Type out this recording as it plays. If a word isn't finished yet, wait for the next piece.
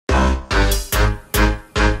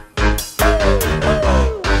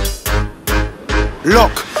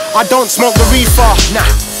Look, I don't smoke the reefer, nah.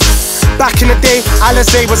 Back in the day,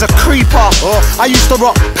 Alizé was a creeper. I used to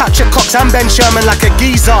rock Patrick Cox and Ben Sherman like a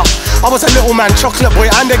geezer. I was a little man, chocolate boy,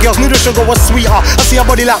 and the girls knew the sugar was sweeter. I see her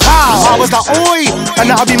body like, wow, I was like, oi, and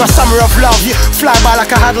that'll be my summer of love. Fly by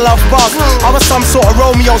like I had a love bug. I was some sort of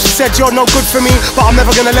Romeo, she said, you're no good for me, but I'm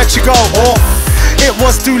never gonna let you go. It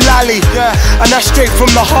was Doolally, and that's straight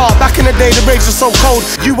from the heart. Back in the day, the raves were so cold,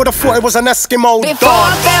 you would've thought it was an Eskimo dog.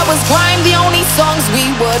 Before there was grime, the only songs we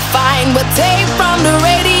would find were taped from the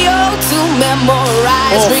radio to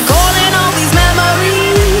memorize. Recalling all these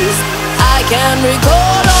memories, I can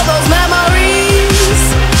recall all those memories.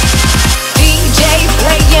 DJ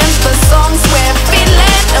playing the songs we're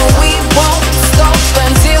feeling, and we won't stop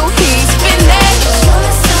until he's finished.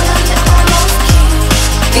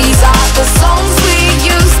 These are the songs we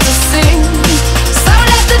used to sing. So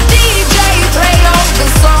let the DJ play all the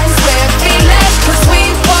songs we're feeling, 'cause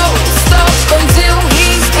we won't stop until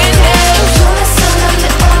he's finished.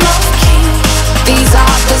 These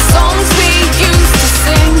are the songs we used to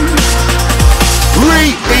sing.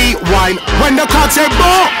 Rewind, when the cards say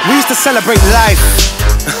ball, we used to celebrate life.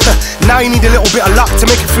 Now you need a little bit of luck to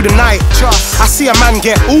make it through the night. I see a man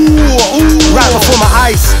get right before my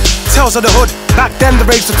eyes. Tales of the hood, back then the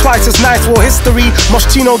raves were twice as nice. War history,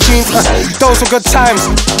 Moschino jeans, those were good times.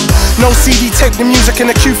 No CD, take the music in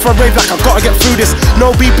the queue for a rave like I gotta get through this.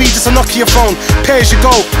 No BB, just a Nokia phone, pay as you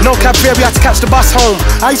go. No cab fare, we had to catch the bus home.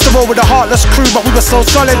 I used to roll with a heartless crew, but we were so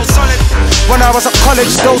solid. When I was at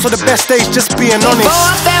college, those were the best days, just being honest.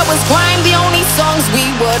 Before there was grime, the only songs we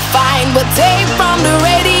would find were taped from the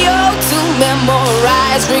radio to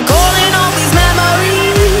memorize. Recalling all these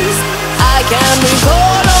memories, I can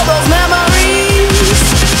recall